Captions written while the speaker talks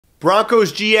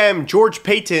Broncos GM George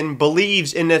Paton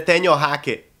believes in Nathaniel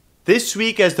Hackett. This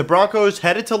week, as the Broncos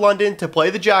headed to London to play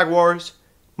the Jaguars,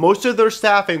 most of their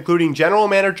staff, including General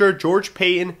Manager George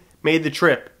Paton, made the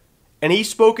trip. And he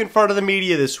spoke in front of the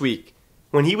media this week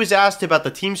when he was asked about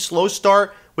the team's slow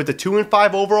start with a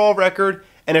 2-5 overall record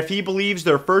and if he believes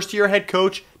their first-year head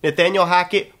coach, Nathaniel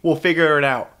Hackett, will figure it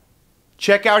out.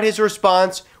 Check out his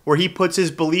response where he puts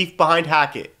his belief behind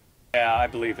Hackett. Yeah, I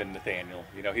believe in Nathaniel.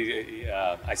 You know,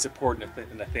 I support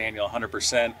Nathaniel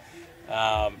 100%.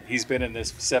 He's been in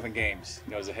this 7 games,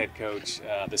 you know, as a head coach.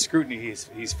 The scrutiny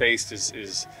he's faced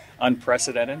is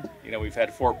unprecedented. You know, we've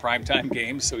had 4 primetime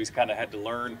games, so he's kind of had to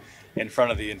learn in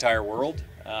front of the entire world.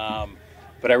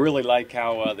 But I really like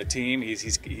how the team,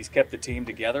 he's kept the team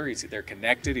together. They're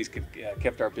connected. He's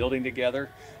kept our building together,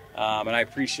 and I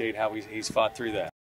appreciate how he's fought through that.